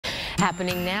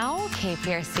Happening now,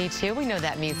 KPRC 2. We know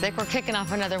that music. We're kicking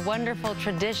off another wonderful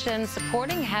tradition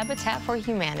supporting Habitat for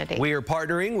Humanity. We are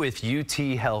partnering with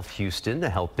UT Health Houston to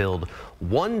help build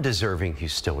one deserving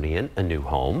Houstonian a new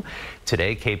home.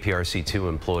 Today, KPRC 2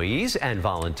 employees and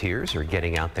volunteers are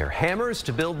getting out their hammers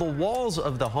to build the walls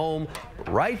of the home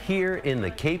right here in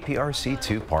the KPRC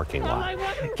 2 parking lot.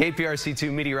 KPRC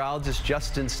 2 meteorologist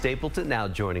Justin Stapleton now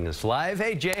joining us live.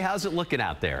 Hey, Jay, how's it looking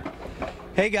out there?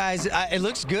 Hey guys, it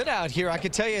looks good out here. I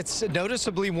can tell you it's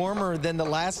noticeably warmer than the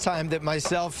last time that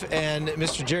myself and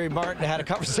Mr. Jerry Martin had a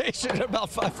conversation at about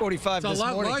 5:45 this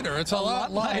morning. Lighter. It's a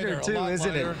lot lighter too,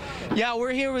 isn't it? Yeah,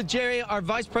 we're here with Jerry, our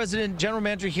Vice President, General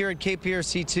Manager here at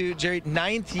KPRC 2. Jerry,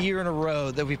 9th year in a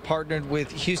row that we've partnered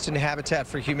with Houston Habitat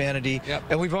for Humanity. Yep.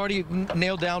 And we've already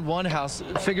nailed down one house,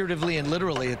 figuratively and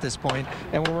literally at this point,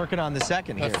 and we're working on the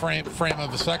second here. The frame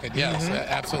of the second, yes,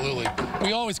 absolutely.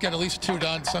 We always get at least 2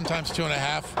 done, sometimes 2.5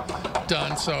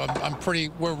 done, so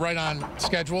we're right on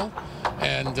schedule.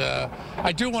 And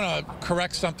I do want to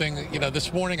correct something. You know,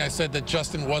 this morning I said that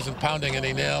Justin wasn't pounding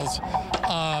any nails,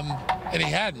 and he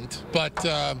hadn't, but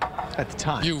at the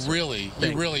time, you really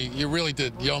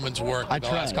did yeoman's work in the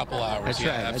last couple hours. I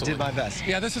tried. I did my best.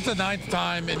 Yeah, this is the 9th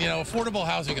time, and you know, affordable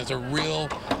housing is a real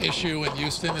issue in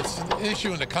Houston. It's an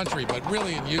issue in the country, but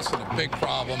really in Houston, a big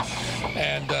problem.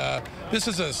 And this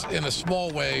is in a small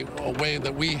way, a way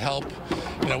that we help.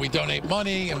 You know, we donate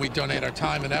money and we donate our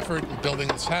time and effort in building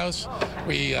this house.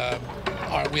 We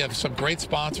have some great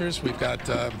sponsors. We've got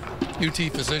UT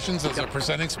Physicians as a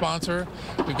presenting sponsor.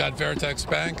 We've got Veritex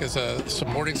Bank as a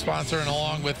supporting sponsor, and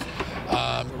along with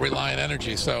Reliant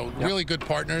Energy. So really good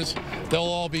partners. They'll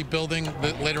all be building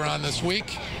later on this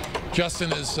week.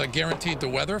 Justin is guaranteed the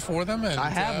weather for them.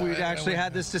 And we actually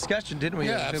had this discussion, didn't we?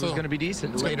 Yeah, it was going to be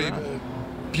decent. It's going to be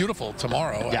beautiful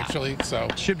tomorrow, actually. So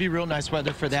should be real nice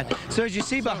weather for that. So as you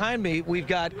see behind me, we've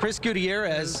got Chris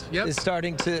Gutierrez is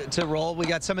starting to roll. We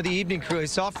got some of the evening crew. I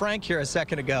saw Frank here a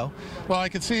second ago. Well, I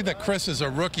can see that Chris is a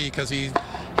rookie because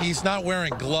he's not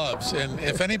wearing gloves. And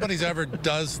if anybody's ever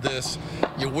does this,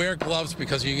 you wear gloves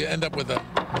because you end up with a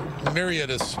myriad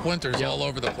of splinters all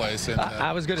over the place. And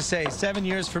I was going to say 7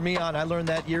 years for me on. I learned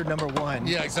that year #1.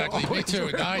 Yeah, exactly. Me too.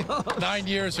 9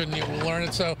 years and you will learn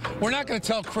it. So we're not going to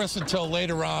tell Chris until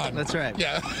later on. That's right.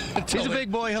 Yeah. He's a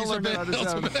big boy. He'll learn it on his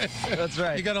own. That's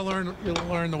right. You got to learn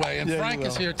the way. And Frank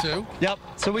is here too. Yep.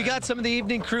 So we got some of the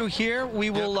evening crew here.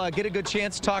 We will get a good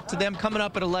chance to talk to them coming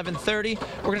up at 11:30.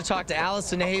 We're going to talk to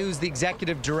Allison Hay, who's the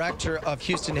Executive Director of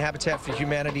Houston Habitat for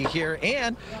Humanity here.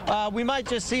 And we might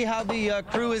just see how the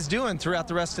crew is doing throughout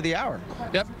the rest of the hour.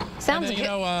 Yep. Sounds good. You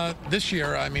know, this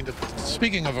year, I mean,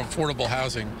 speaking of affordable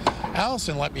housing,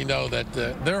 Allison let me know that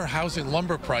their housing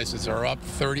lumber prices are up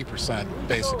 30%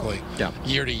 basically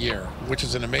year to year, which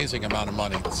is an amazing amount of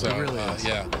money. So it really is.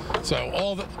 Yeah. So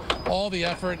all the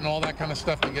effort and all that kind of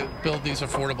stuff to build these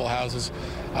affordable houses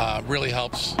really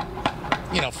helps,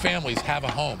 you know, families have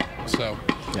a home. So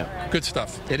good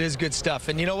stuff. It is good stuff.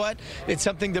 And you know what? It's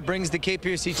something that brings the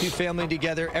KPRC 2 family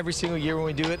together every single year when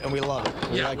we do it, and we love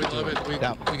it. We love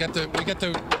it. We get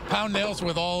to pound nails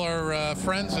with all our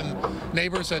friends and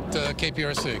neighbors at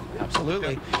KPRC.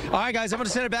 Absolutely. All right, guys, I'm going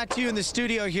to send it back to you in the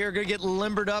studio here. Going to get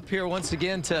limbered up here once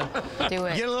again to get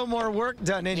a little more work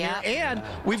done in here. And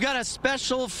we've got a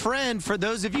special friend for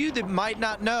those of you that might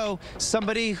not know.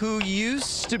 Somebody who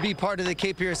used to be part of the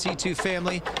KPRC 2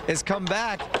 family has come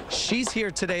back. She's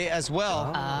here today as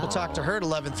well. We'll talk to her at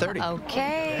 11:30.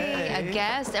 Okay, a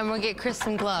guest, and we'll get Chris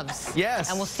some gloves. Yes.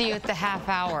 And we'll see you at the half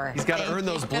hour. He's got to earn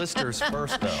those blisters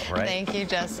first, though, right? Thank you,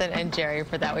 Justin and Jerry,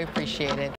 for that. We appreciate it.